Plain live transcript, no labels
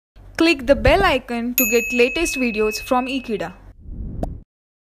Click the bell icon to get latest videos from Ekeeda.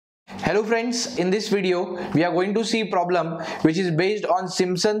 Hello friends, in this video we are going to see problem which is based on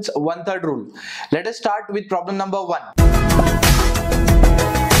Simpsons 1/3 rule. Let us start with problem number 1.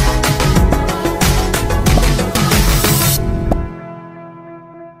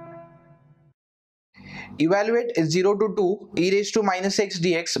 Evaluate 0 to 2 e raised to minus x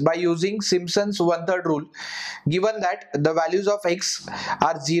dx by using Simpsons 1/3 rule, given that the values of x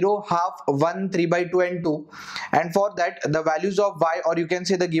are 0, half, 1, 3 by 2 and 2, and for that the values of y, or you can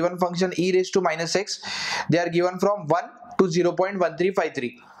say the given function e raised to minus x, they are given from 1 to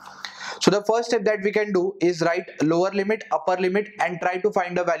 0.1353. So the first step that we can do is write lower limit, upper limit and try to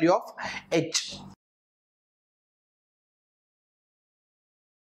find the value of h.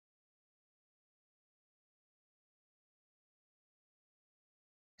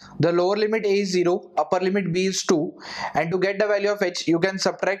 The lower limit a is 0, upper limit b is 2, and to get the value of h you can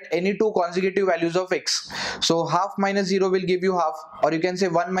subtract any two consecutive values of x. So half minus 0 will give you half, or you can say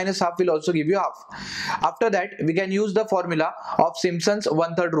 1 minus half will also give you half. After that we can use the formula of Simpsons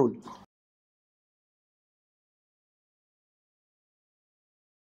 1/3 rule.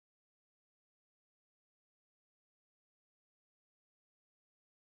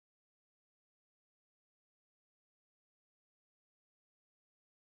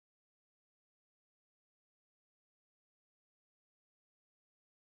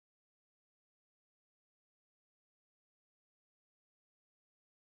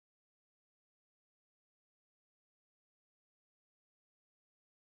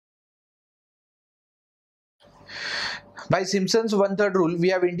 By Simpsons 1/3 rule, we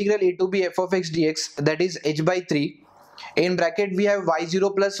have integral a to b f of x dx, that is h by 3. In bracket we have y0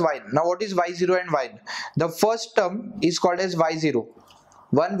 plus y. Now what is y0 and y? The first term is called as y0.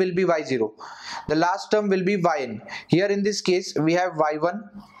 1 will be y0. The last term will be yn. Here in this case we have y1,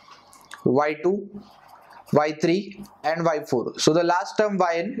 y2, y3 and y4. So the last term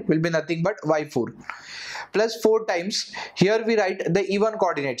yn will be nothing but y4. Plus 4 times, here we write the even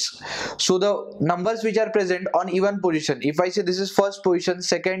coordinates. So the numbers which are present on even position, if I say this is first position,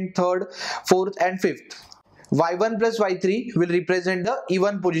 second, third, fourth and fifth, y1 plus y3 will represent the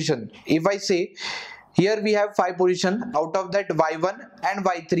even position. If I say here we have 5 position, out of that y1 and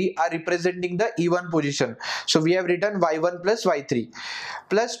y3 are representing the even position. So we have written y1 plus y3.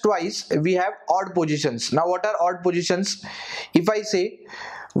 Plus twice we have odd positions. Now what are odd positions? If I say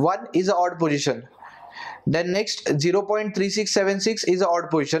 1 is an odd position, then next 0.3676 is an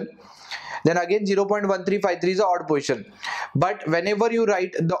odd position, then again 0.1353 is an odd position. But whenever you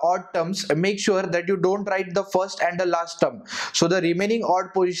write the odd terms, make sure that you don't write the first and the last term. So the remaining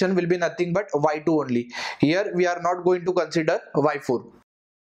odd position will be nothing but y2 only. Here we are not going to consider y4.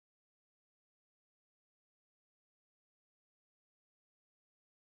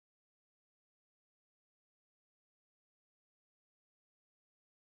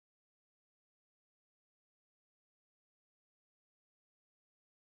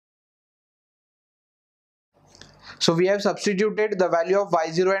 So we have substituted the value of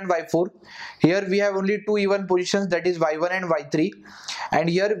y0 and y4. Here we have only two even positions, that is y1 and y3, and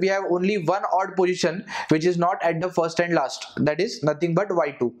here we have only one odd position which is not at the first and last, that is nothing but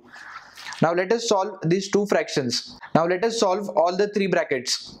y2. Now let us solve these two fractions. Now let us solve all the three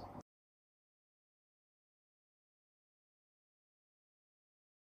brackets.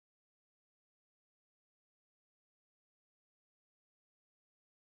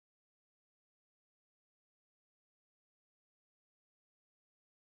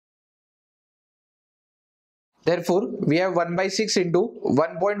 Therefore, we have 1 by 6 into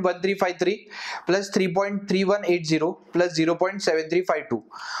 1.1353 plus 3.3180 plus 0.7352.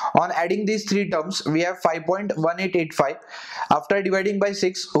 On adding these three terms, we have 5.1885 after dividing by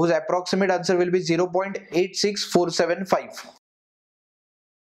 6, whose approximate answer will be 0.86475.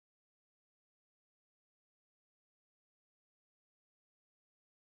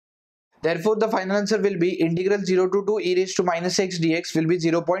 Therefore, the final answer will be integral 0 to 2 e raised to minus x dx will be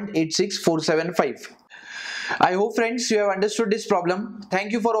 0.86475. I hope friends you have understood this problem.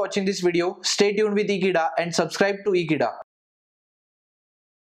 Thank you for watching this video. Stay tuned with Ekeeda and subscribe to Ekeeda.